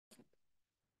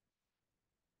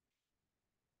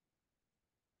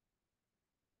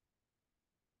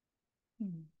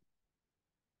Hmm.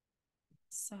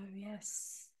 So,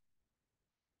 yes,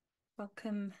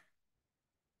 welcome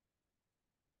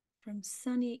from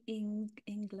sunny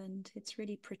England. It's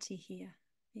really pretty here,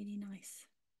 really nice.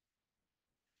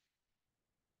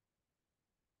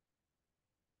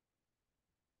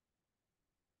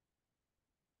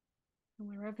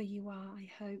 And wherever you are,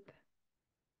 I hope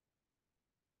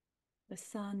the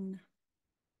sun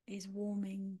is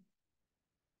warming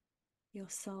your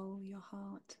soul, your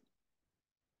heart.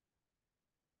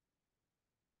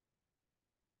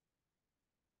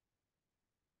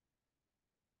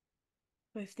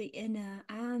 Both the inner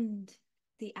and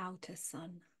the outer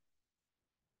sun.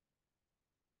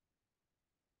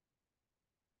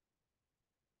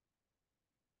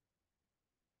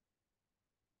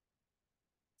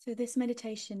 So, this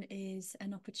meditation is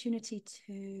an opportunity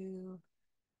to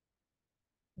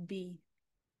be.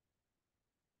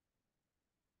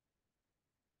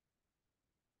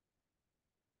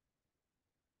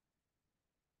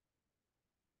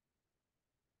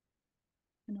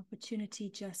 An opportunity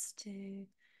just to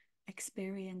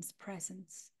experience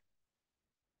presence.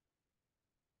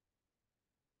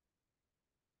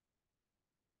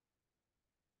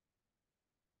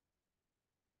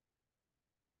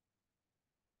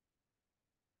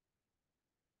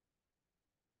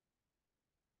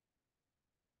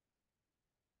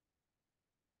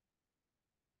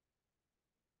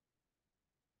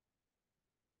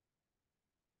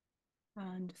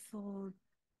 And for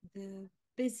the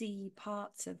busy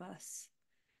parts of us,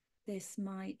 this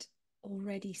might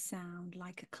already sound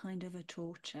like a kind of a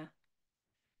torture.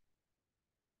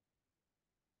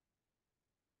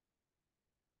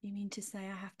 You mean to say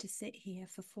I have to sit here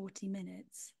for 40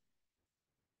 minutes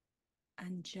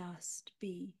and just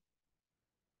be?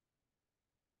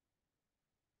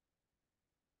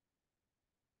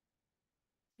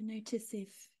 Notice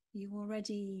if you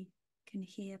already can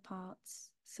hear parts,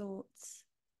 thoughts,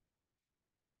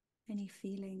 any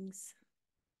feelings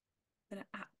that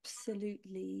are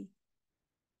absolutely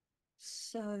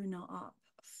so not up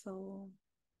for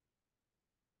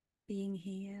being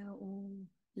here or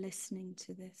listening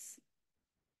to this.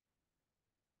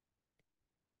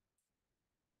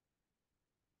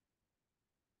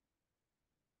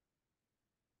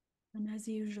 And as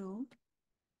usual,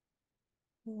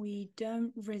 we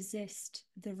don't resist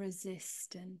the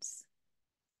resistance.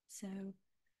 So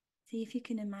see if you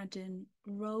can imagine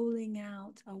rolling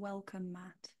out a welcome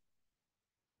mat.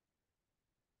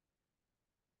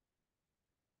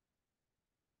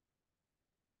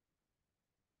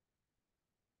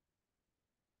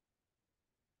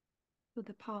 For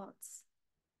the parts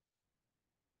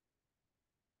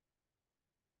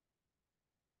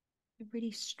that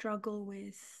really struggle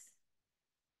with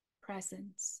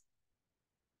presence.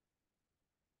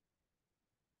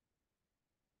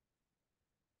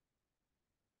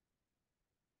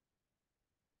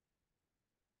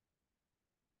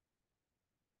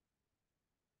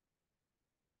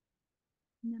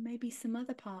 And there may be some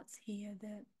other parts here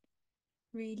that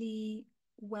really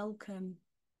welcome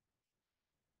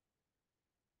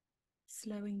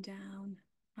slowing down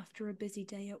after a busy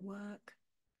day at work.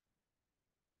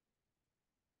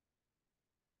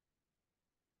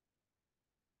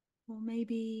 Or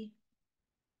maybe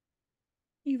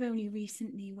you've only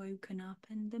recently woken up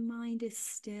and the mind is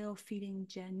still feeling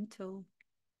gentle,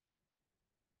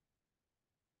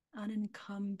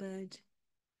 unencumbered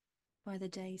by the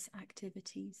day's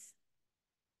activities.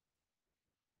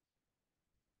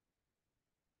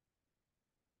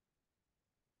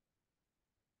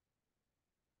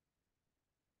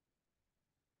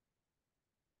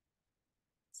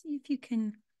 See if you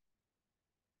can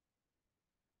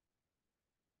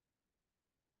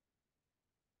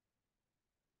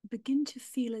begin to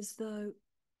feel as though,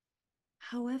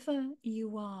 however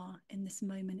you are in this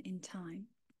moment in time,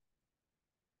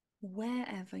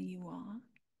 wherever you are,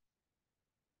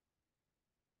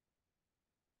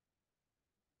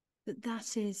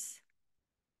 that is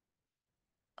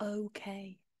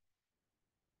okay.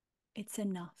 It's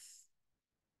enough.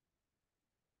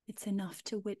 It's enough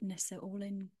to witness it all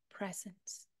in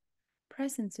presence.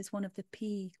 Presence is one of the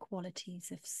P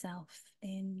qualities of self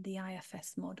in the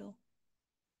IFS model.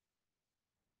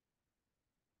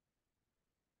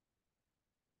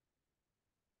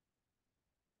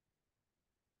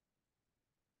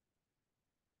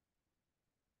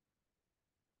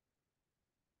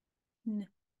 In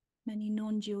many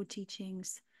non-dual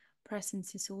teachings,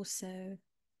 presence is also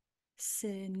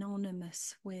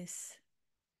synonymous with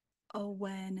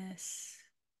awareness,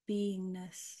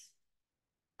 beingness,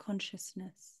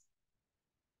 consciousness.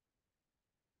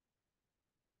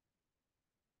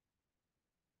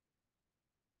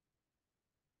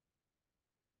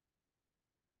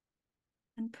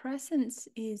 And presence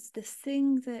is the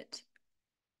thing that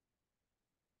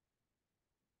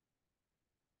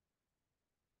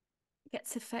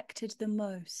gets affected the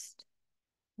most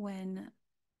when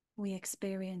we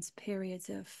experience periods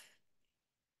of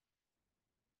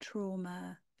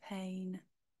trauma, pain,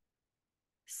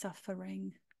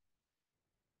 suffering.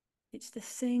 It's the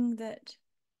thing that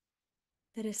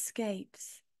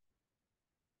escapes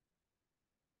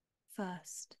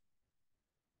first.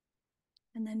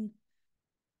 And then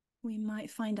we might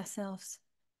find ourselves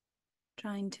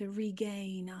trying to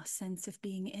regain our sense of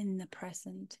being in the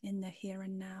present, in the here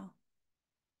and now.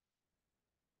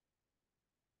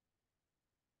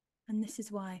 And this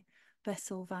is why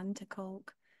Bessel van der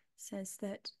Kolk says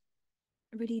that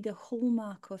really the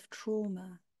hallmark of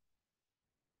trauma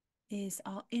is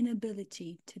our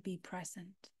inability to be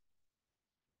present.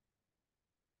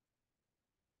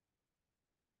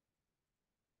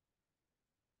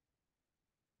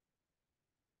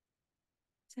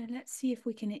 So let's see if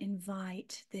we can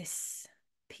invite this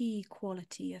P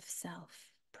quality of self,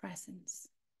 presence.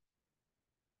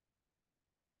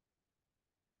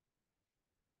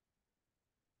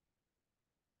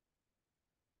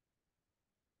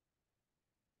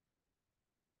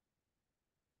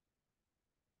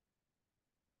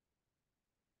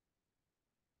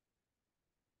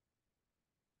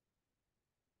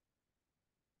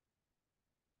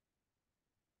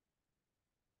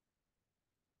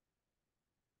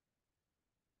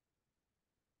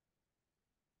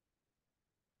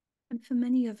 And for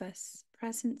many of us,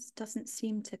 presence doesn't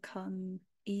seem to come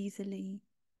easily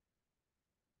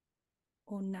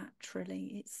or naturally.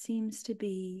 It seems to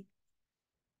be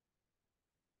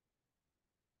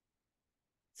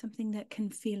something that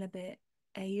can feel a bit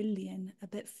alien, a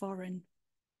bit foreign.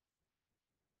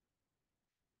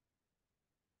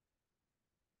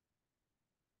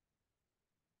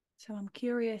 So I'm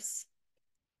curious,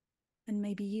 and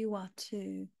maybe you are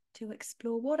too, to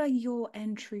explore what are your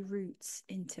entry routes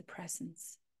into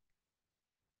presence?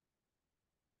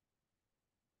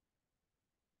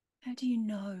 How do you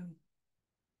know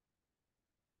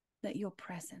that you're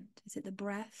present? Is it the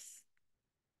breath?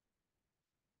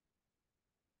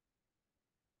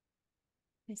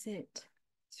 Is it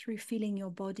through feeling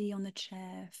your body on the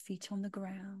chair, feet on the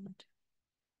ground?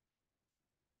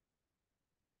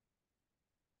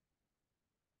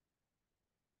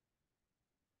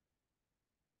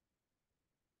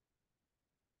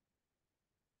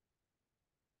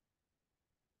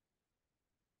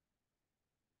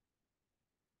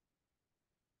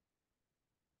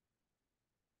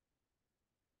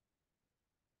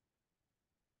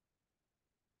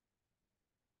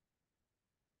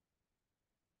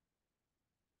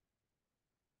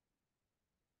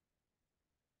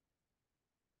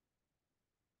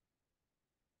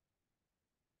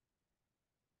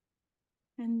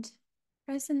 And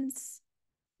presence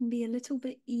can be a little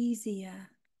bit easier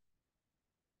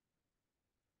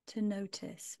to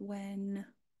notice when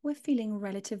we're feeling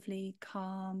relatively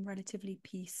calm, relatively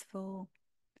peaceful,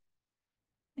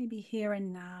 maybe here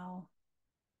and now.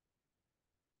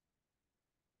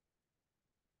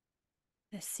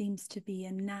 There seems to be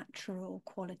a natural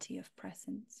quality of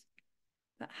presence.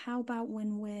 But how about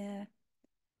when we're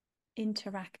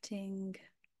interacting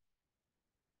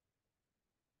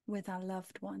with our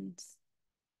loved ones?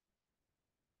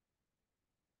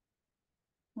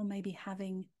 Or maybe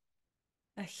having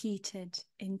a heated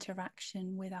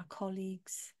interaction with our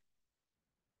colleagues,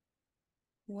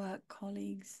 work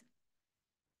colleagues.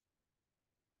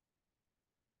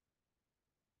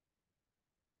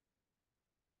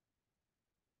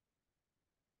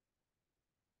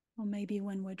 Or maybe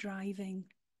when we're driving.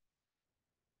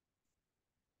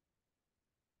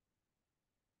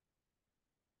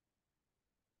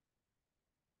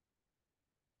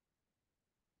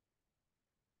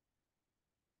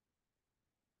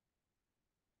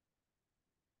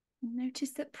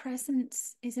 Notice that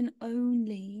presence isn't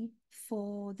only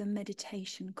for the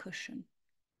meditation cushion.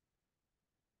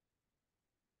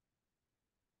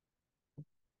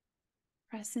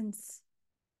 Presence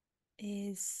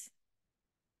is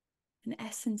an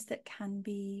essence that can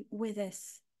be with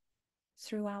us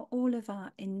throughout all of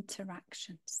our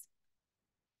interactions,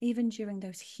 even during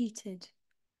those heated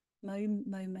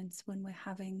moments when we're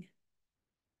having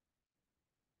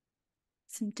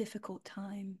some difficult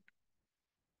time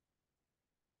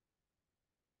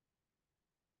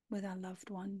with our loved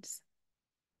ones.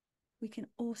 We can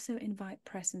also invite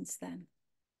presence then.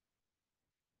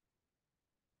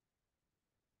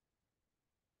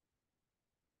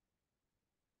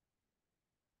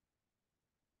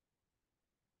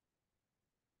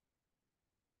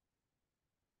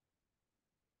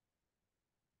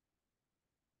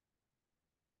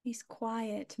 These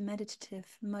quiet,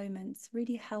 meditative moments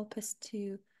really help us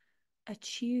to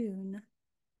attune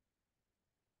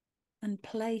and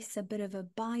place a bit of a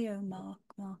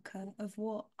biomarker of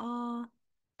what our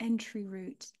entry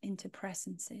route into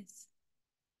presence is,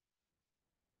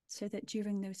 so that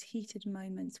during those heated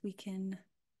moments we can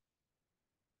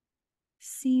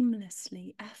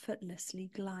seamlessly,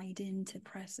 effortlessly glide into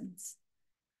presence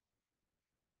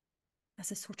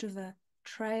as a sort of a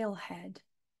trailhead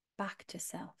back to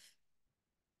self.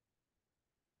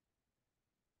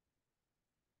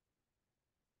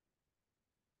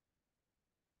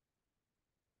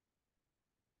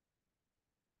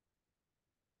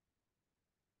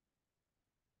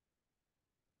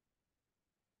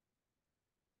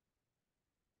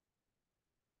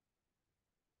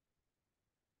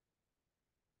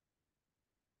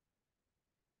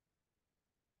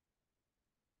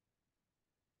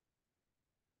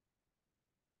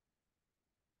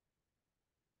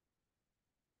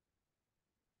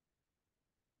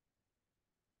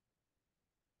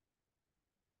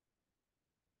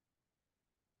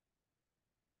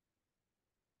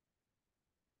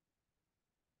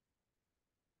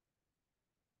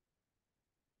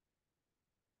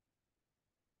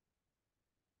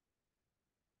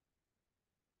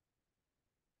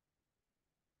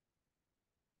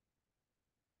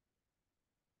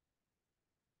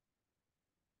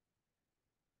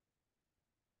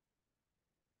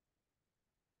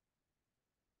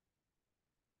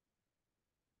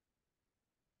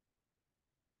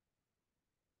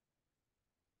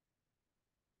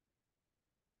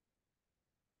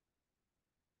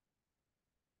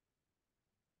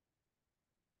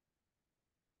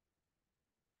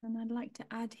 And I'd like to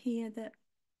add here that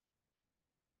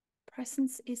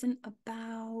presence isn't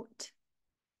about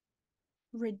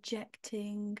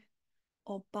rejecting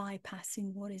or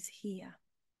bypassing what is here.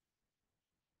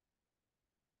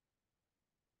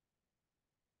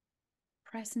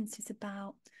 Presence is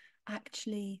about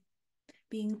actually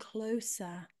being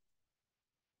closer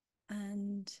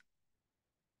and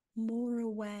more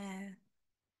aware,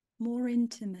 more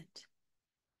intimate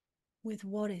with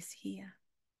what is here.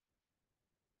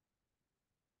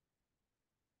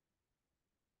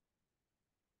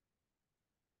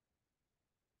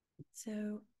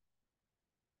 So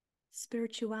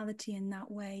spirituality in that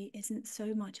way isn't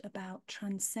so much about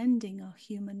transcending our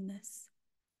humanness,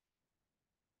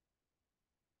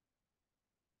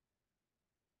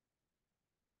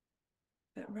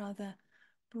 but rather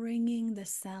bringing the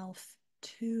self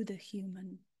to the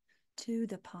human, to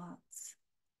the parts.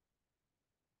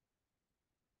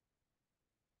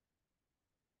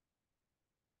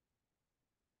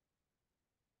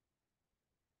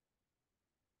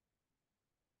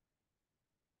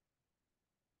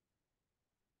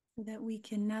 So that we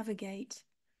can navigate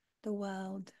the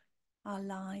world, our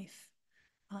life,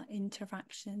 our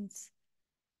interactions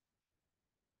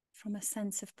from a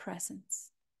sense of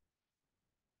presence.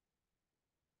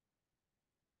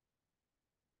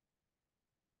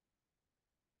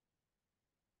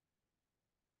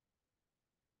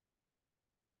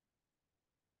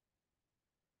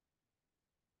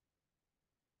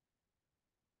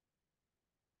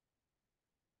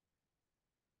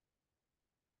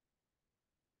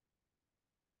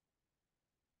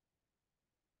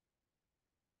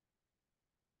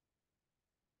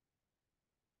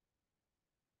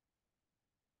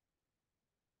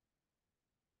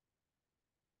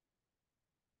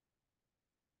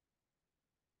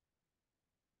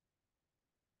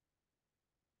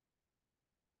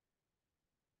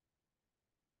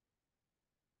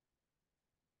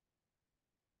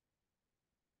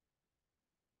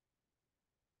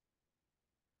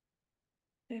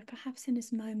 So perhaps in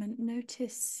this moment,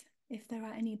 notice if there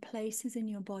are any places in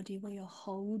your body where you're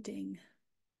holding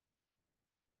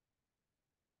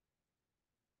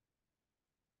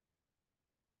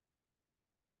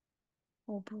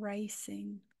or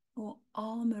bracing or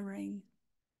armoring.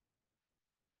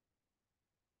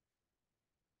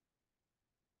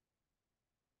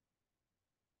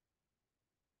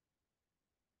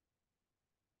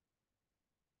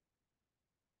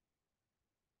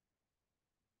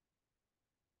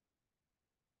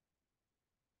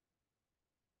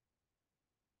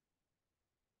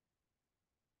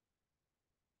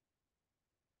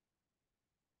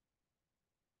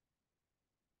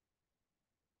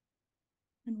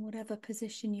 And whatever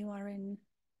position you are in,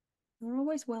 you're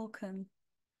always welcome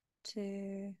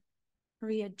to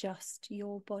readjust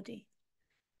your body.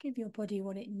 Give your body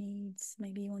what it needs.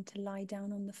 Maybe you want to lie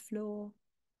down on the floor.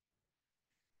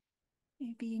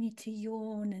 Maybe you need to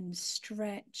yawn and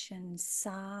stretch and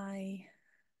sigh.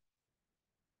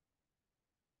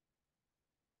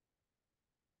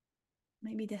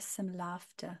 Maybe there's some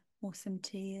laughter or some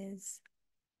tears.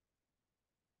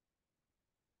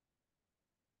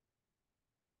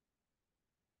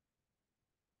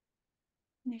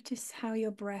 Notice how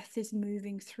your breath is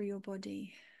moving through your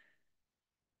body.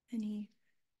 Any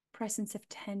presence of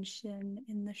tension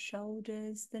in the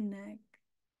shoulders, the neck,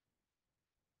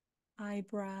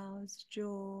 eyebrows,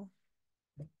 jaw.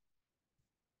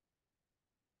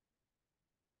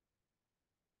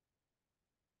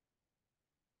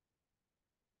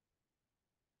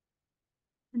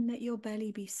 And let your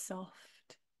belly be soft.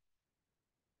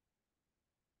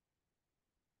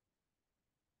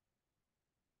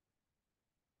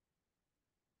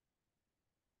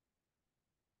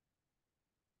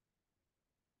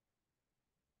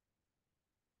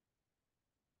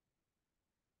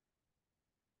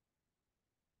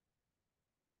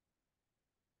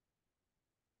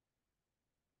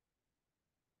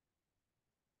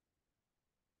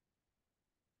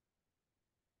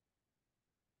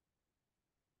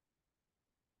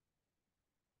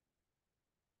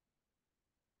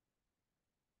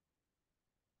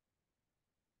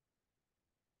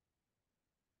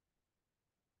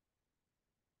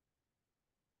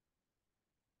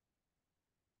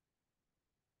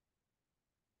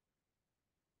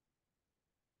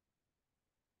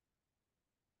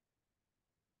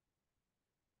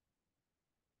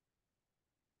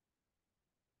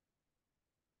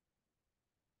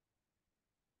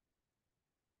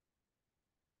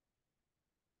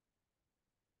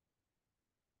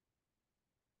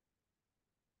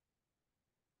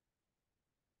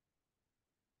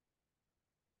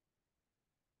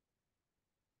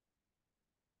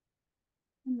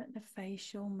 And let the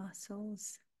facial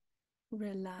muscles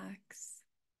relax.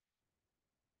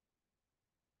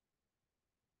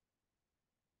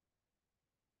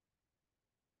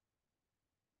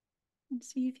 And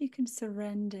see if you can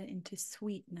surrender into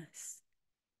sweetness.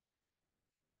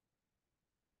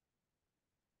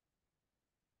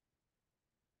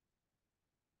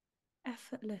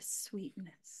 Effortless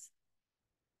sweetness.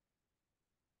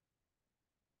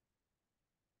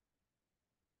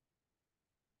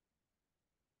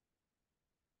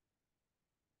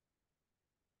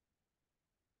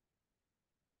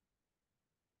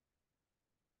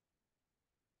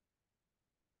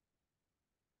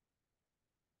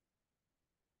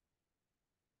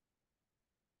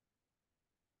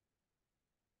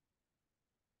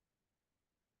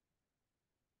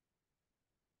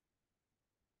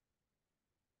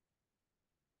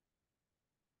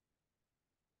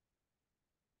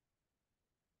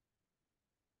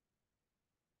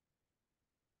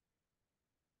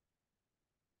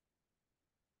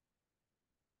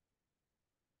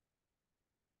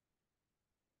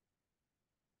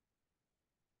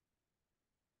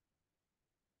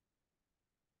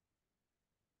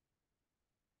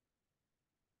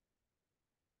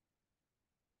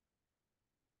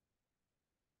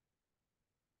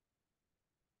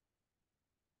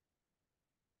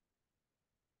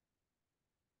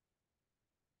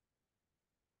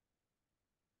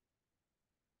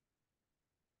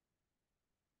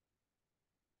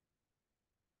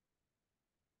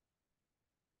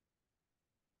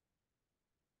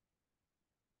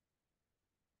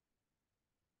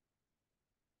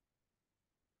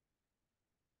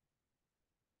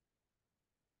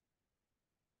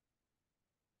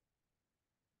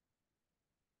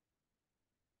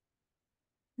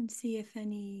 And see if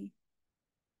any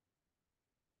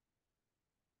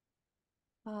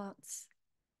parts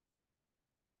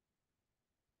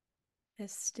are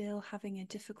still having a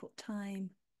difficult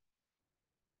time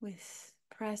with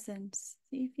presence.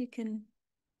 See if you can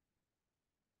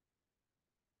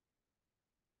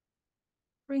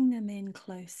bring them in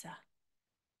closer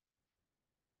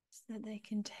so that they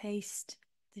can taste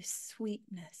this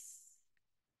sweetness,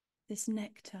 this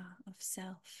nectar of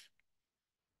self.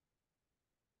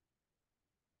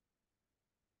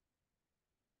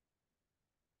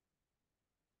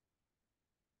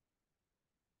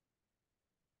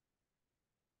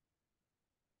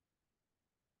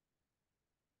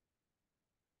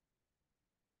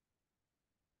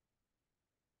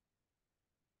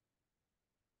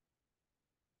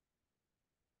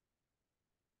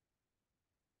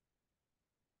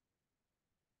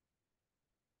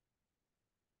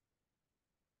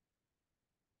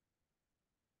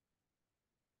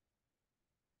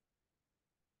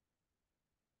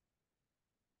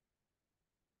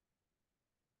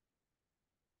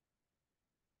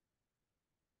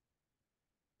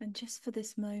 And just for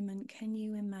this moment, can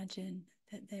you imagine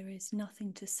that there is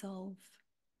nothing to solve?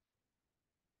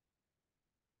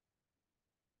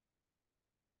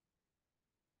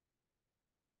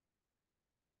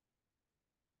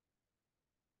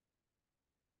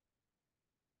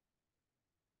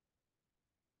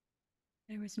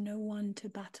 There is no one to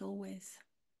battle with.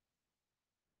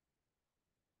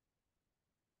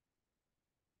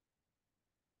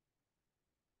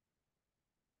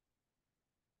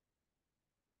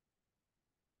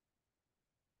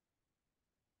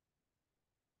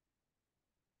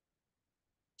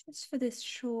 Just for this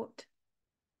short,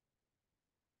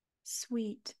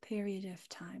 sweet period of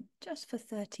time, just for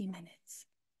 30 minutes.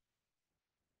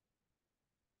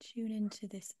 Tune into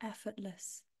this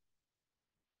effortless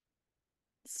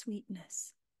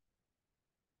sweetness.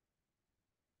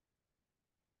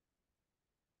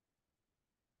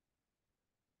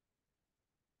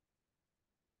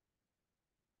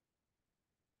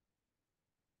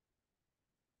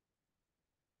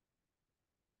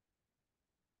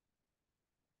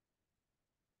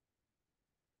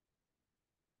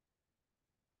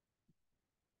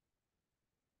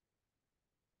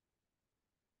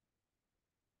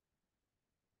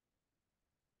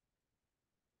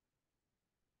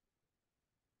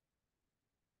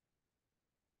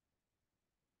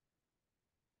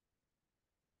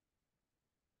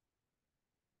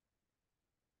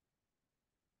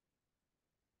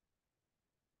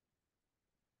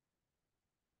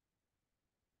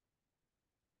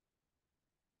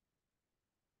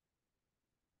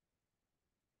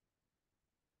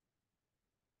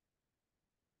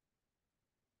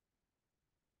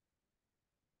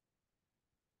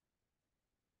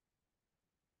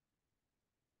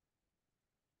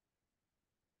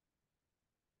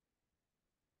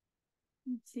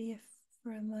 And see if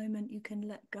for a moment you can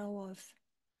let go of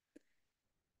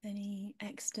any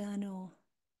external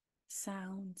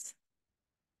sounds,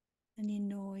 any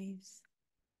noise.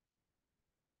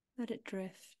 Let it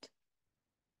drift.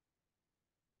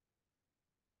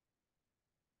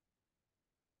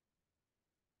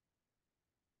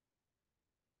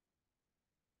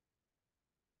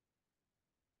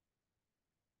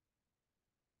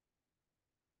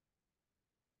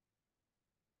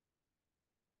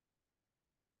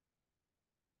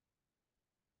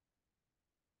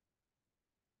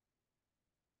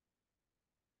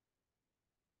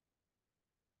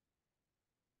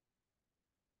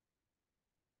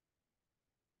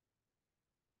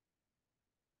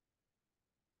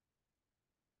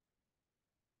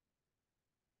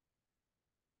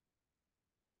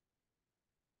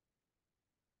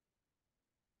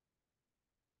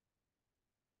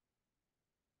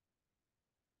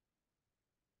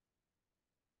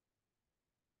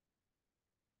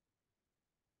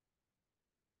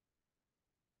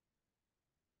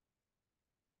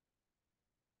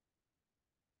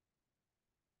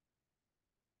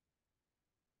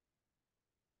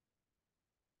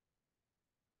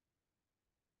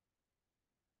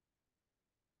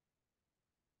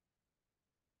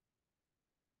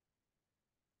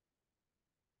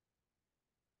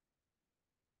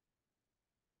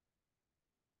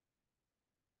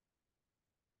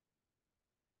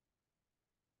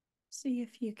 See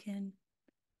if you can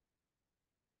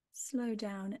slow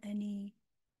down any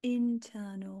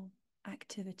internal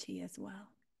activity as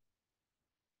well.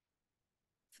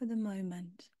 For the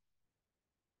moment,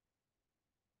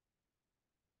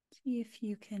 see if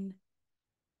you can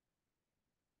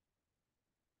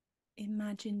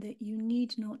imagine that you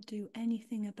need not do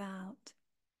anything about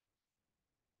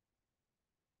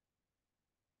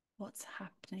what's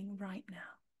happening right now.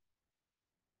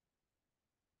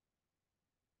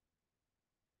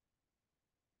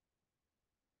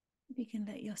 You can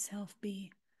let yourself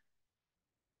be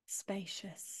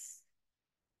spacious,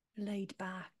 laid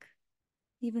back,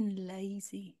 even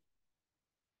lazy.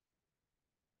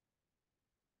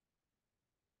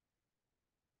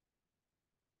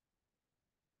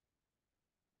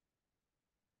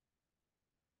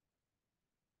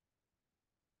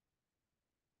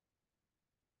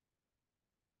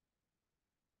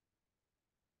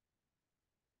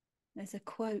 There's a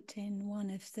quote in one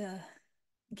of the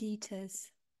Gitas,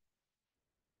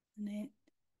 and it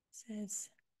says,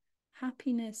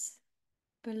 happiness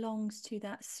belongs to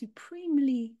that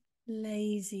supremely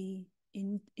lazy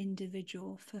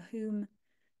individual for whom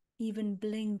even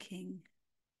blinking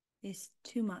is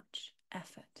too much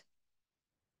effort.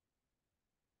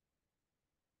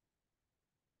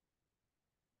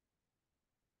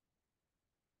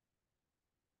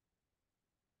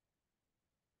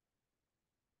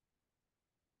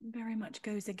 Very much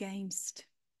goes against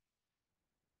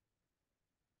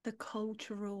the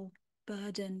cultural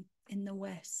burden in the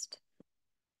West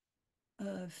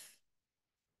of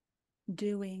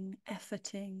doing,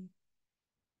 efforting,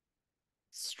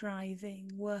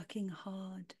 striving, working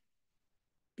hard,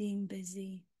 being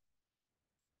busy,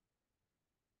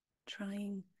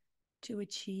 trying to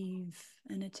achieve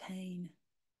and attain.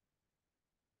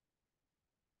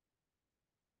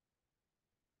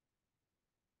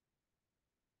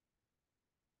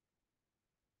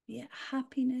 Yet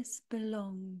happiness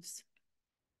belongs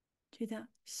to that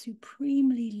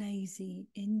supremely lazy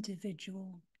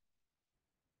individual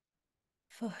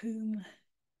for whom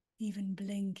even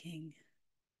blinking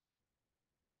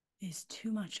is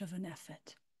too much of an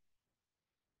effort.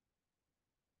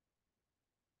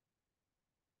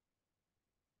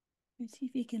 And see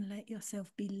if you can let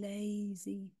yourself be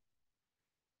lazy,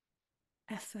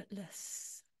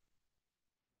 effortless,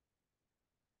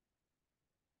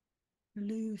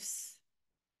 loose,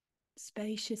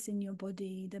 spacious in your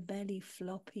body, the belly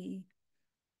floppy,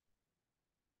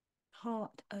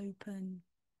 heart open,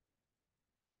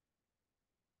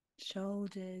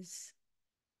 shoulders,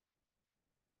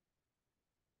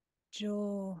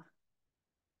 jaw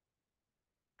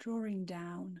drawing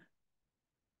down.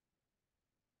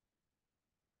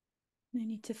 No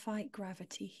need to fight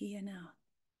gravity here now.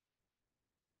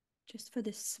 Just for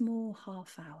this small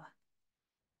half hour.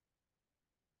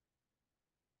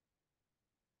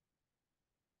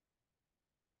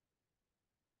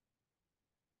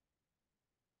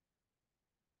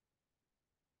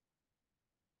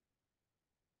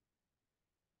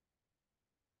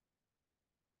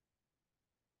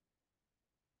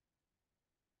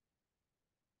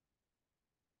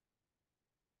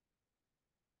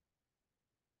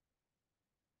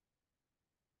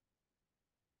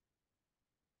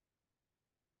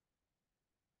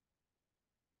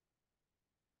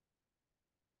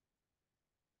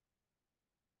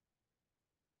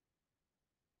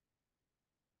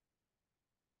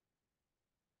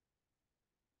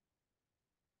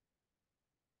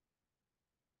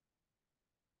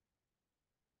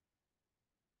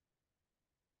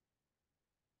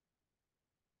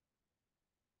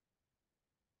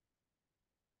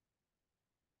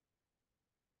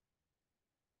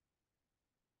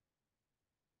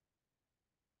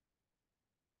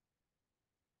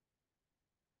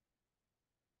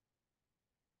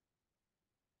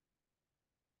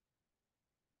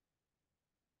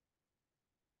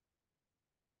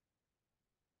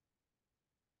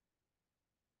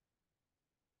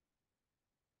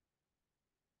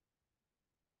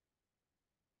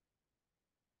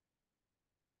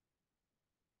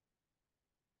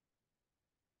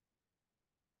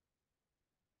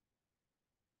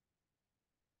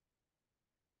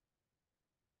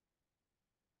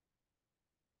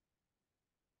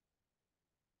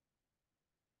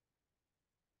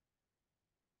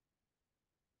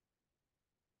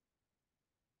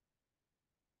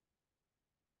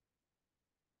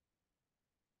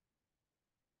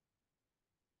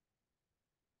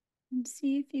 And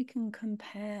see if you can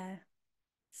compare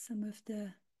some of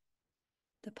the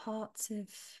parts of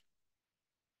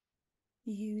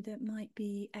you that might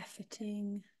be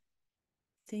efforting,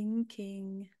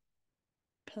 thinking,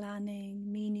 planning,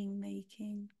 meaning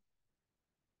making.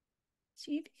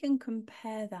 See if you can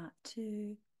compare that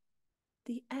to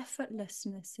the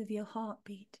effortlessness of your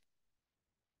heartbeat,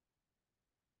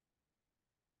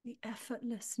 the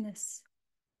effortlessness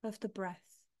of the breath.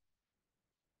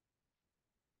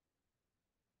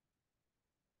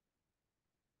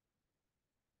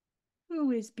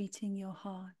 Who is beating your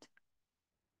heart?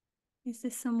 Is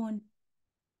there someone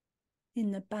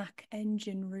in the back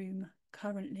engine room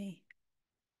currently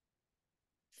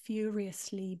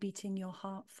furiously beating your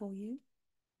heart for you?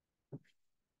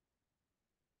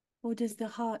 Or does the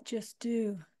heart just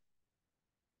do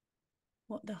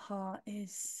what the heart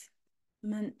is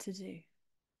meant to do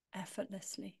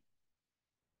effortlessly?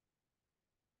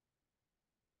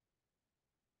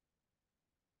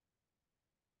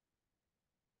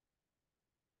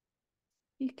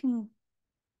 You can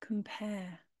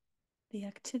compare the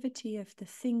activity of the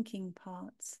thinking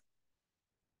parts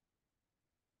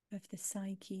of the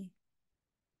psyche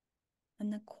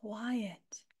and the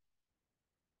quiet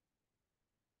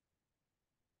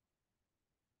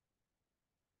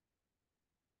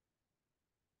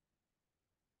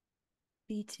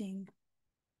beating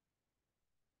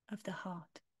of the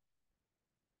heart.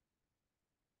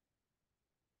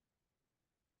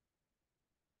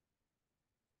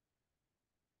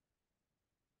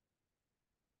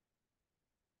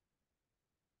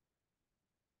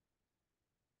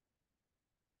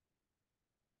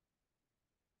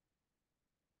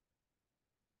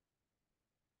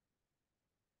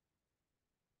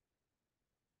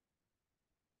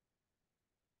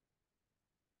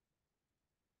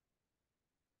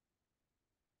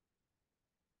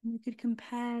 We could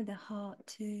compare the heart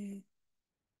to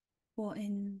what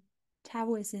in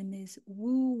Taoism is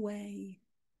Wu Wei,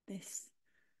 this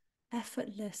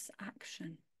effortless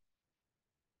action.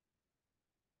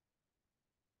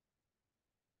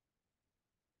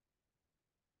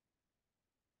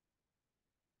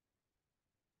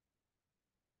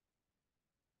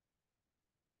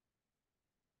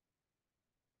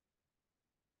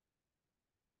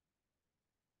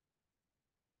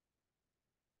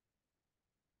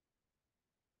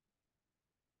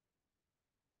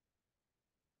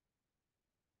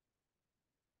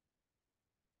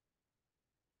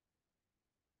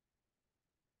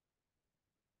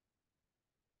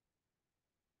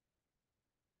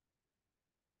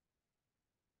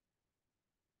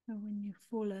 So when you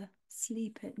fall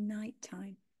asleep at night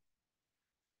time,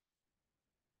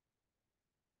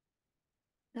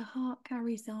 the heart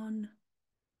carries on.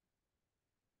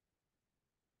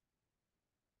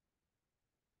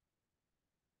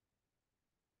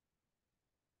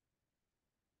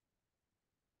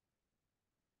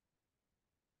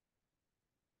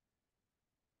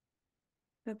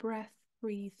 The breath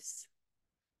breathes.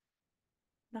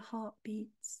 The heart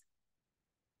beats.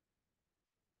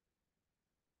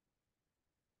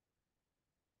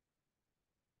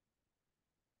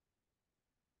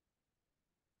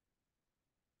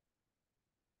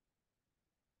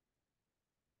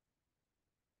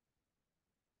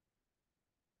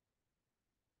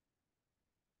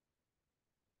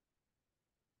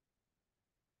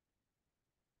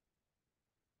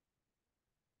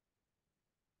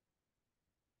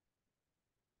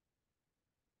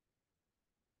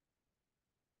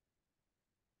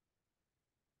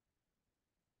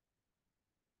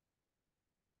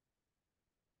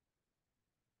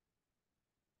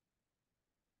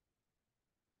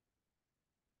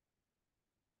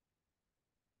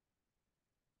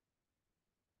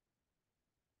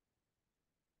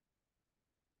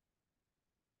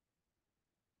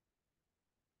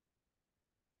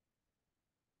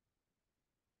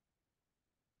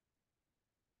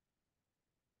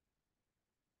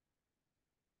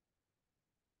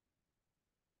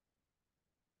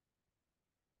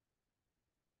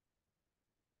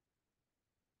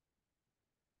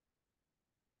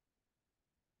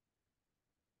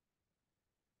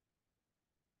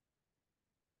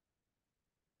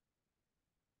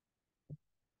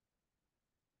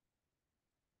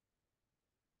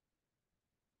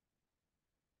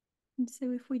 And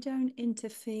so if we don't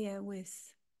interfere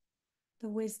with the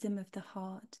wisdom of the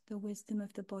heart, the wisdom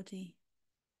of the body,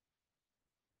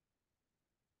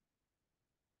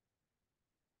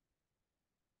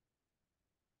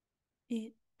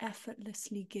 it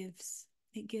effortlessly gives.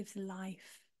 It gives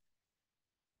life.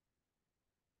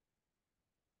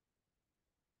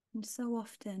 And so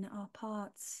often our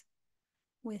parts,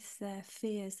 with their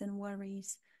fears and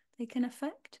worries, they can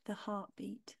affect the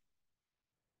heartbeat.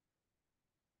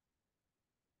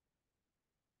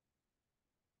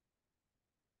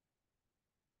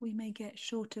 We may get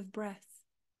short of breath.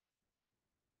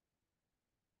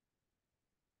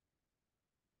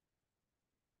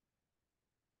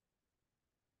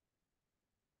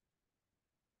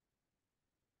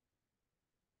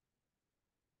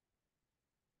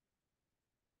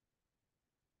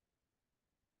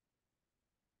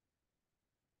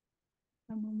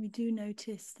 And when we do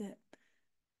notice that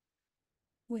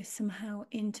we're somehow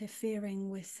interfering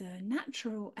with the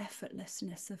natural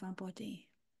effortlessness of our body,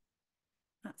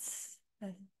 that's a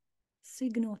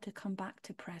signal to come back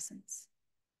to presence.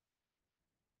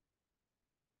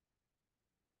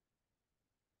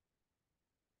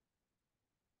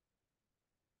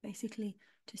 Basically,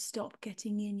 to stop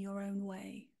getting in your own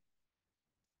way.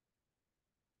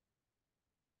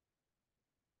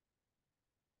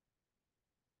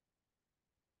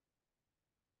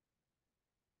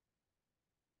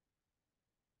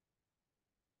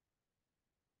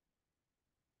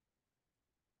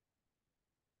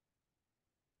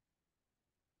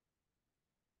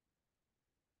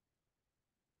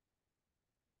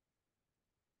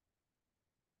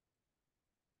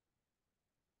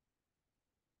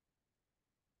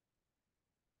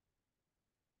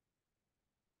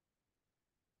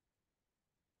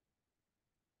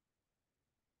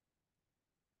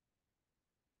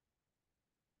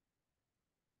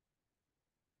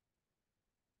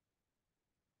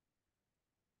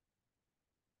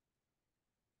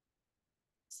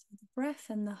 So the breath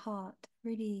and the heart,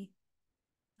 really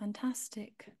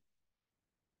fantastic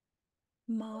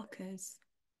markers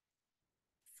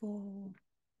for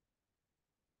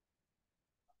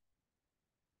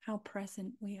how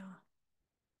present we are.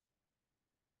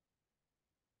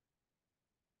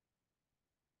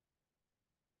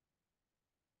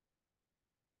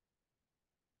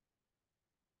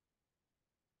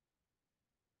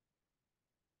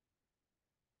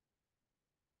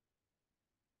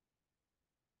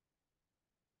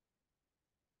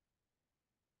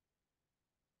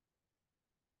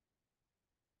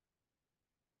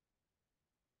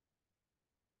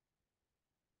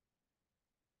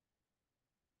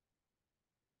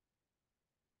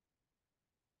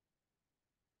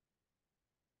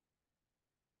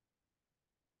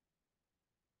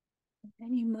 At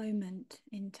any moment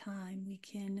in time, we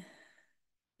can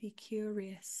be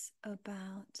curious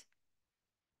about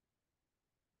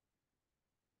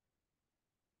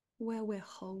where we're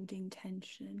holding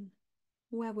tension,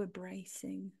 where we're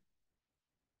bracing.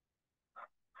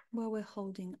 where we're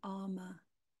holding armor,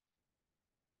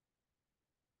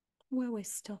 where we're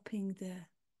stopping the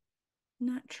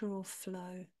natural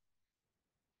flow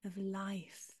of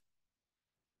life,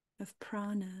 of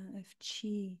prana, of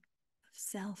chi, of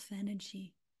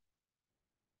self-energy.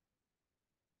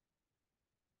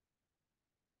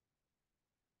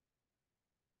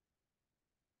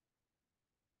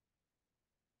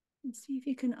 And see if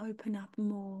you can open up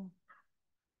more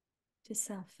to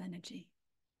self-energy.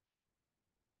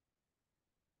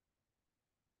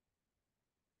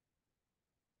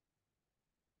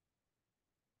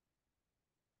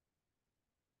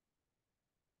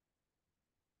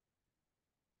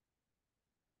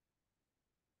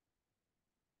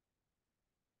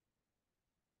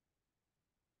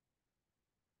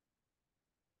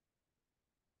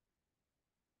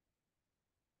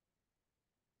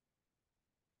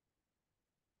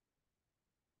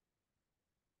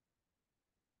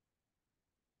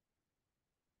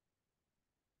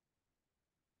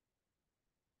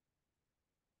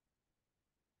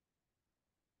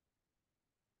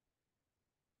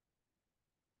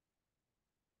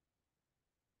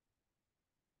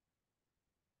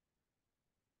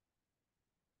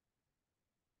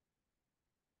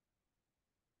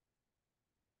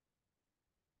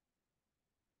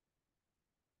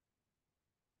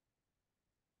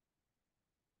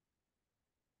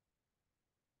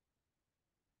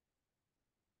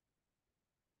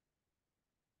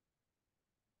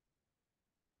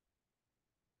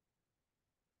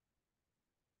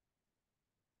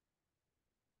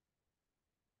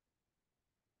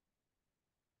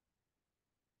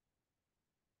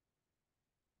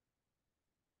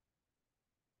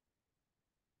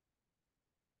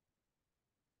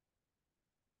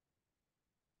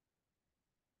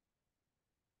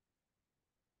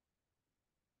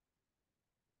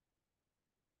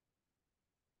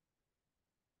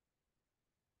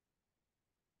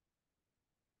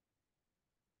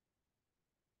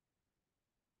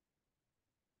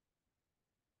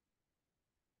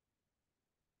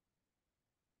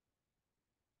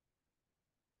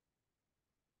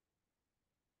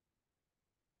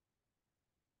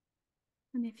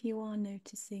 And if you are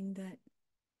noticing that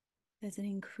there's an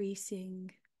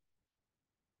increasing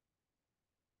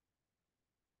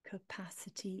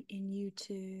capacity in you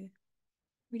to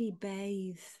really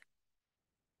bathe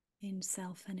in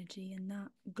self-energy and that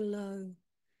glow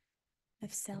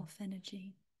of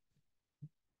self-energy,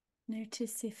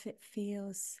 notice if it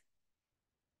feels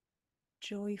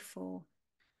joyful,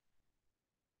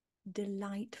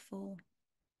 delightful,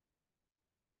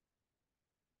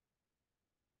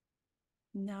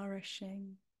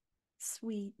 nourishing,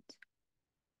 sweet,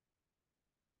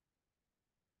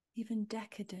 even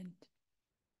decadent.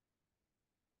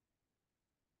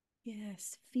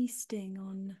 Yes, feasting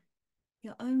on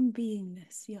your own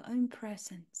beingness, your own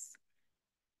presence.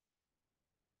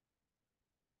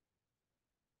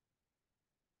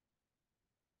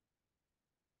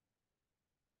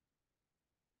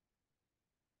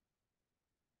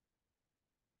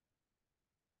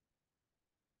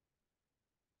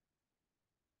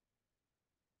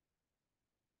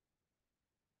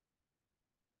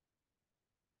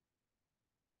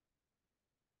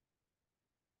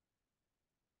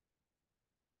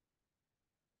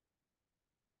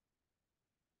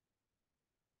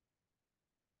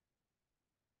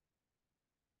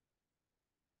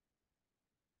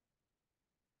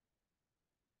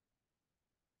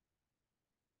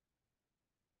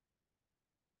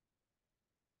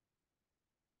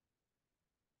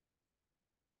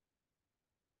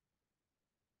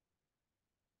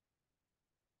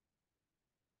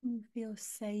 You feel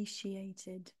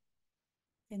satiated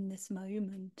in this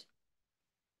moment,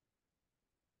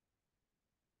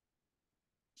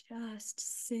 just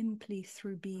simply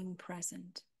through being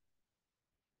present.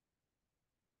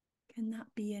 Can that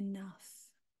be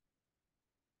enough?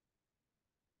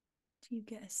 Do you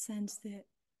get a sense that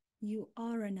you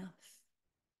are enough?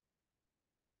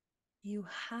 You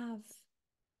have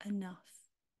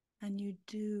enough and you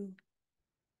do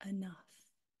enough.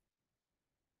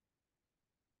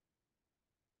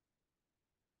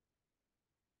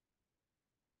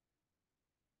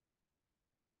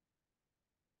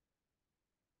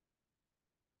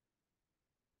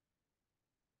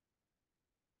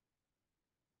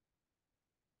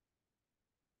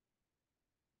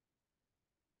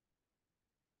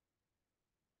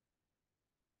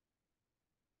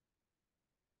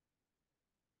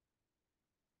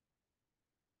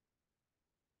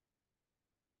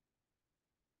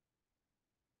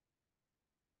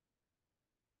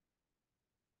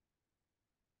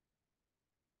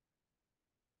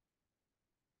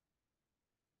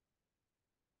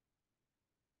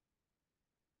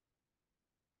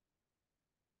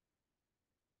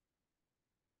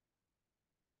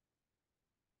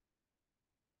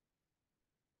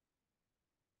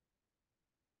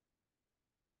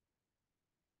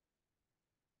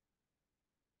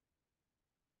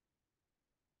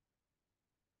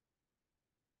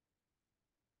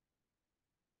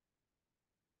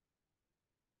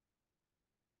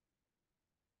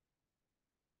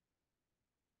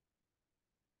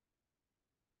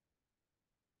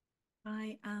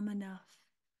 I am enough.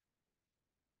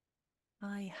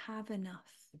 I have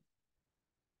enough.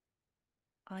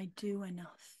 I do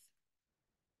enough.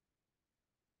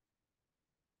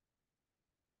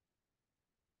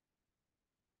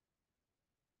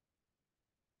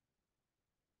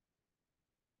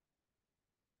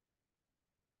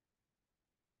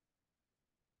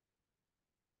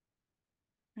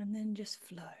 And then just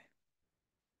flow.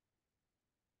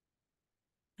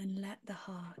 And let the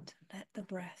heart, let the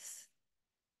breath,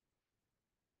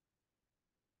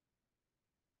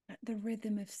 let the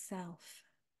rhythm of self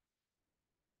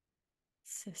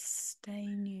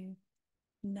sustain you,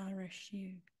 nourish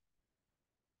you.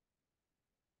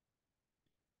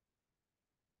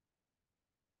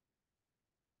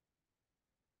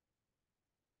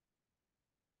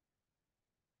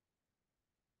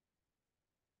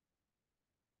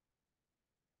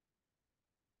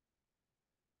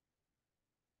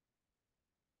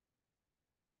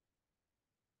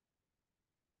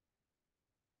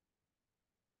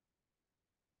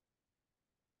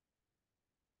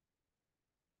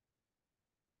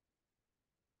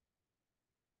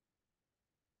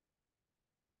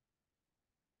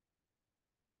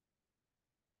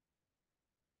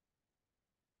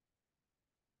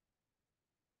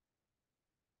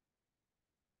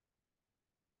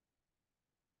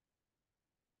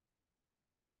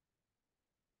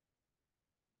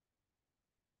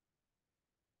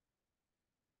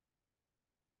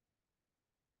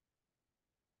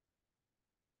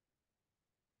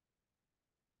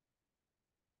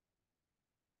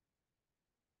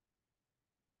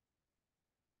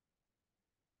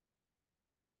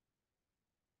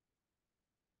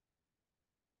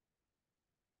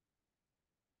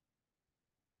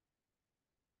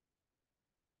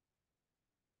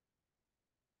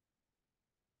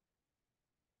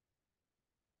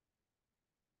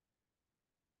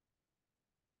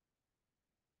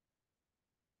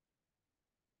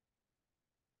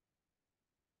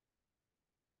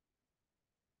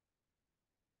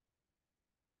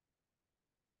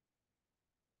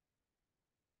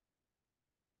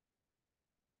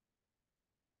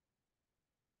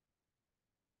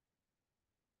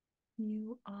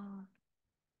 You are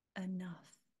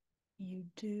enough. You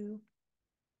do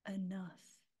enough.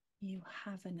 You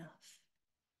have enough.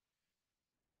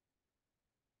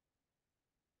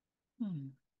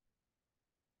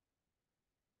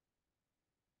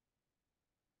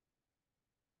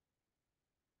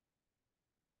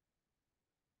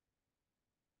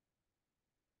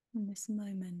 In this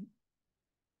moment,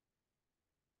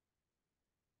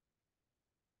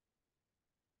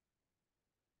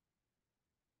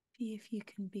 see if you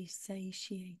can be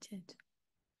satiated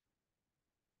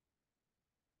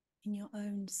in your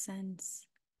own sense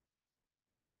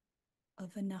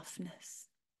of enoughness.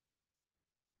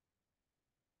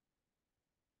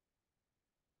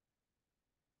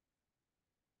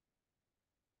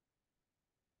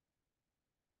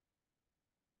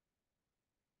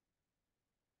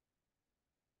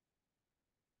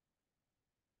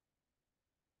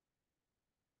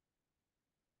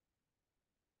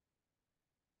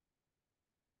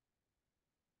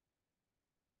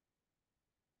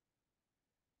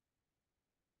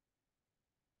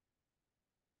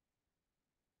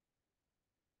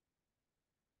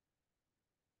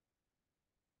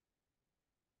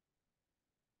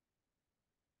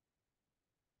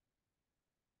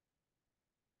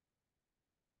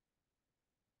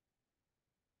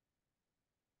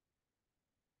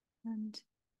 And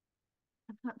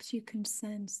perhaps you can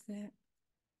sense that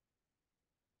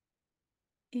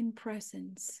in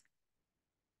presence,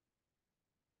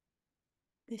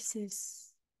 this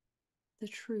is the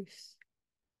truth,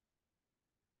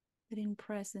 that in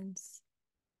presence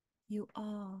you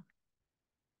are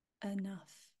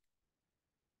enough.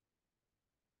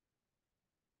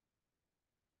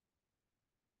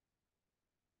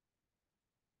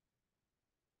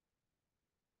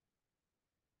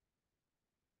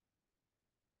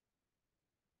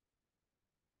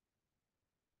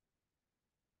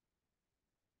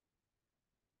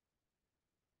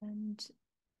 And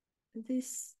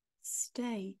this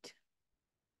state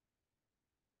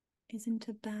isn't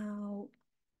about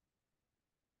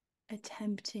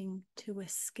attempting to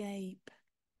escape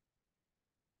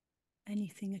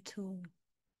anything at all.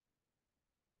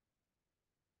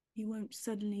 You won't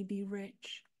suddenly be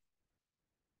rich.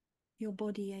 Your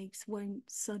body aches won't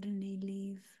suddenly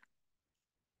leave.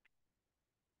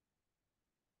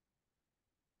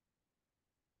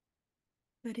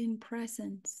 But in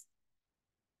presence,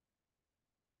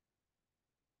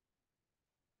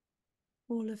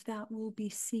 all of that will be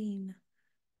seen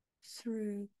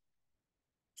through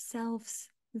self's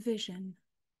vision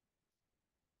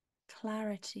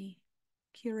clarity,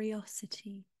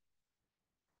 curiosity,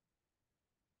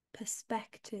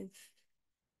 perspective,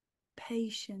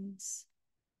 patience,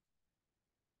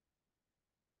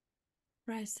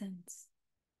 presence,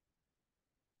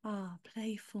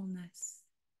 playfulness,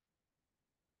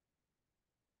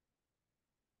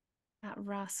 that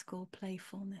rascal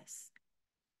playfulness.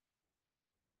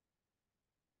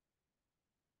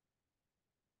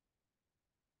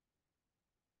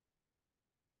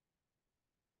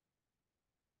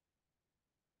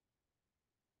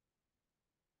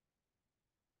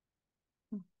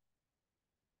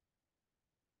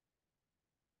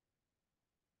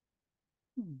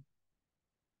 Hmm.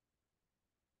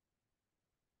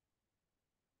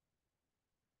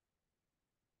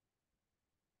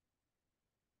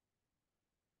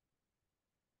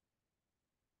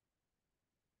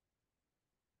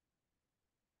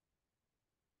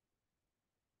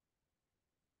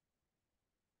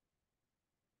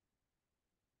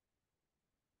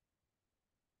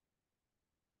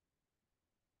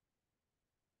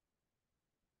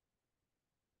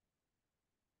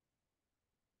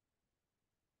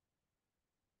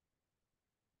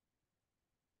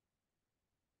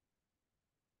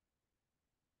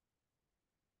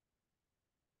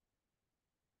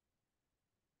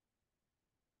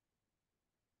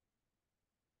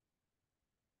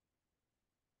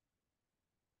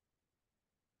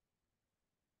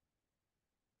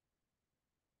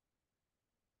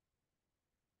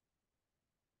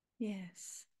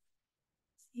 Yes.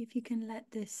 See if you can let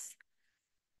this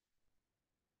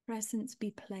presence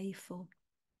be playful.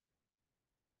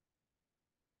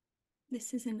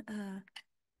 This isn't a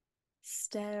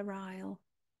sterile,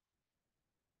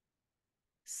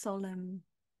 solemn,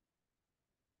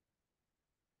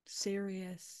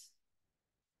 serious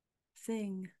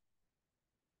thing.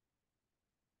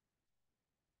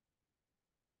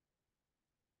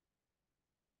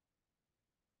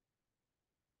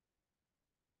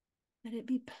 Let it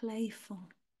be playful.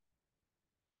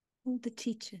 All the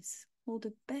teachers, all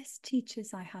the best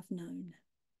teachers I have known,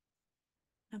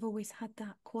 have always had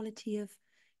that quality of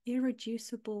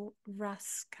irreducible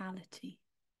rascality,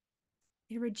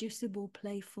 irreducible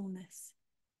playfulness.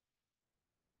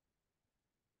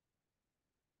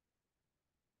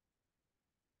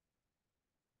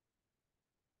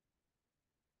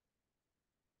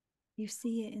 You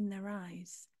see it in their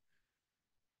eyes.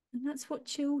 And that's what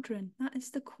children, that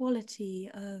is the quality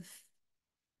of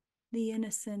the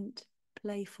innocent,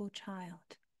 playful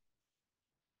child.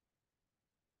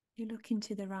 You look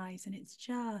into their eyes and it's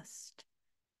just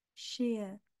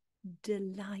sheer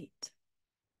delight.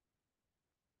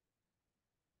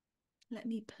 Let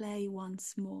me play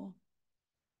once more.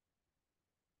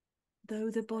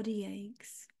 Though the body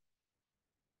aches,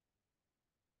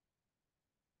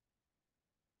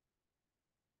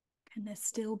 can there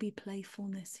still be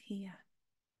playfulness here?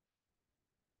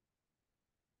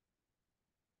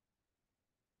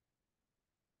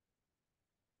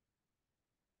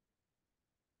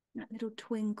 That little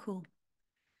twinkle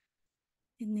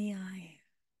in the eye.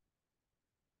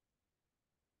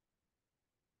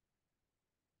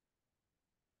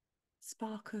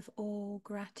 Spark of awe,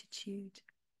 gratitude.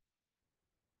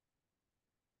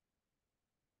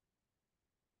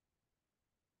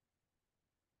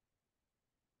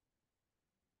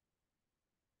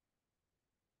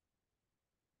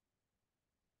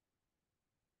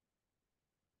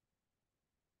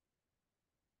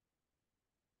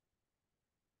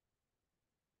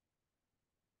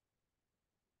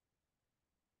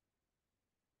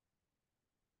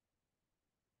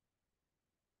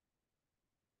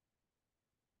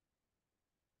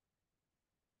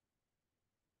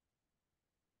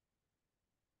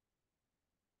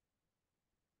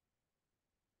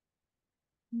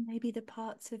 Maybe the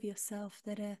parts of yourself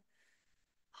that are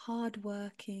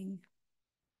hardworking,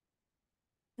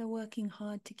 they're working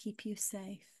hard to keep you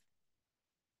safe.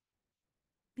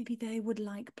 Maybe they would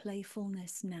like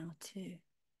playfulness now too.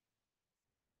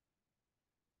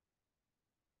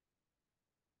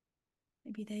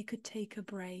 Maybe they could take a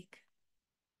break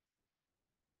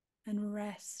and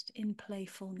rest in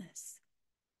playfulness.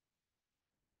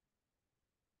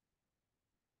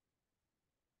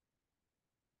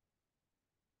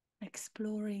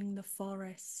 Exploring the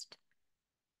forest,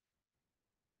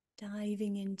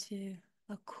 diving into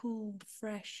a cool,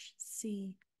 fresh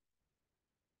sea,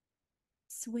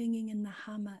 swinging in the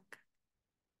hammock.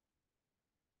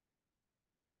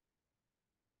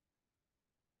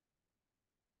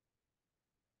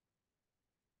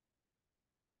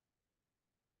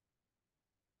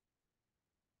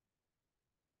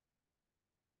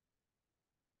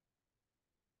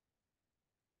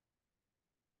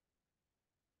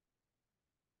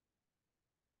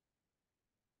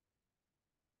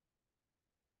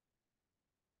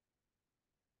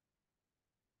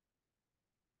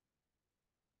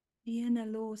 The inner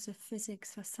laws of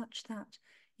physics are such that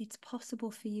it's possible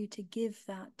for you to give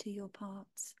that to your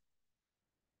parts.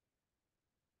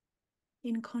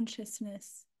 In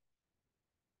consciousness,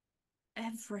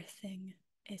 everything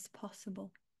is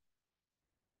possible.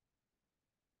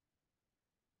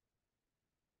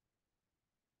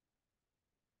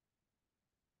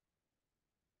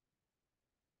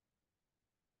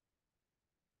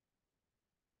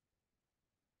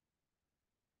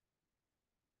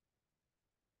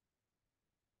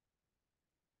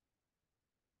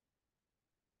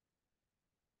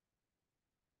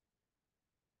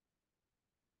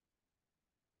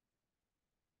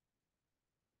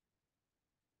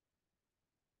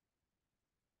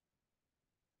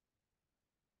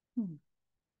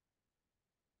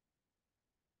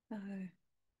 So,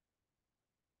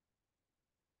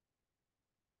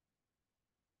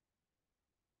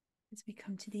 as we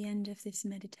come to the end of this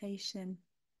meditation,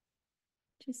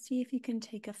 just see if you can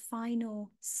take a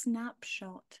final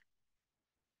snapshot.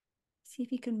 See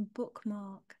if you can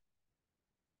bookmark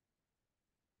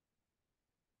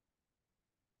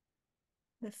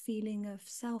the feeling of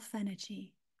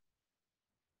self-energy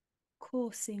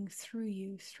coursing through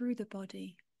you, through the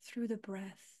body, through the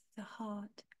breath, the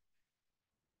heart,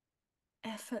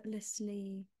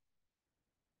 effortlessly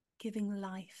giving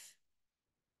life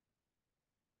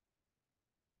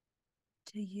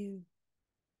to you.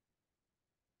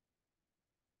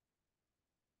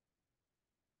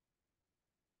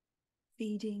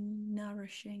 Feeding,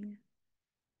 nourishing.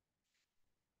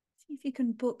 See if you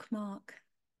can bookmark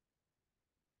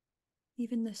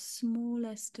even the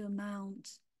smallest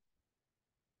amount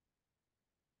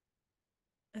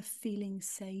of feeling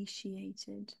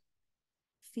satiated,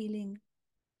 feeling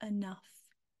enough.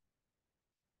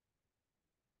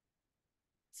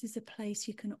 This is a place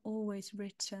you can always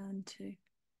return to.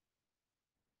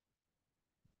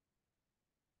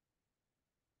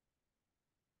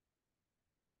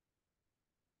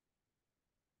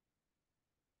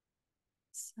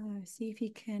 So see if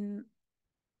you can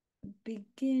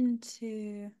begin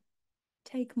to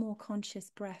take more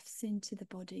conscious breaths into the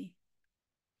body,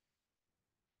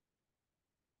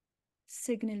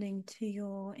 signaling to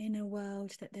your inner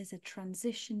world that there's a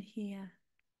transition here.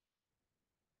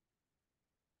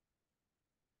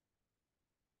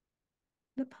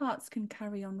 The parts can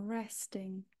carry on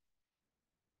resting,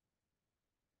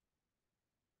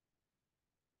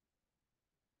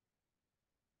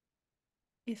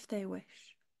 if they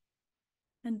wish,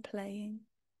 and playing.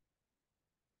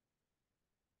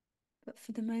 But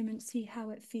for the moment, see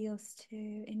how it feels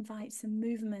to invite some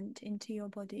movement into your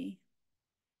body.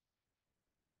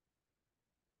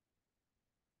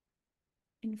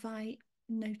 Invite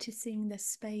noticing the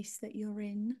space that you're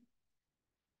in.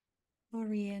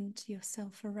 Orient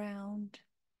yourself around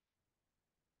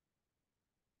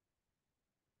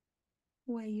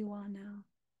where you are now.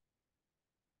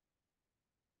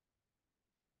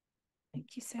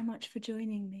 Thank you so much for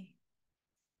joining me.